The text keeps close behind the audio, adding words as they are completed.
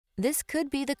This could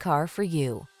be the car for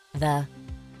you. The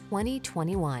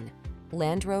 2021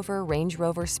 Land Rover Range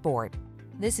Rover Sport.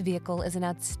 This vehicle is an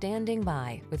outstanding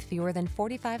buy with fewer than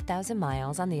 45,000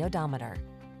 miles on the odometer.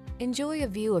 Enjoy a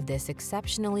view of this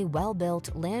exceptionally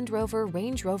well-built Land Rover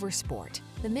Range Rover Sport,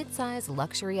 the midsize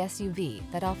luxury SUV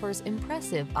that offers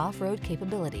impressive off-road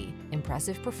capability,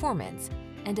 impressive performance,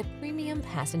 and a premium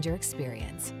passenger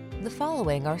experience. The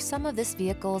following are some of this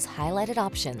vehicle's highlighted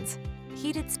options: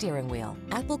 heated steering wheel,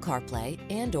 Apple CarPlay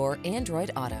and/or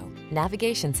Android Auto,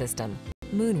 navigation system,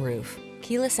 moonroof,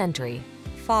 keyless entry,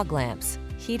 fog lamps,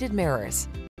 heated mirrors,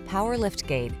 power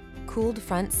liftgate, cooled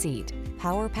front seat,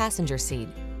 power passenger seat.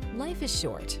 Life is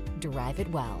short, drive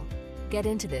it well. Get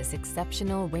into this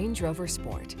exceptional Range Rover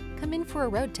Sport. Come in for a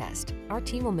road test. Our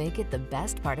team will make it the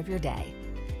best part of your day.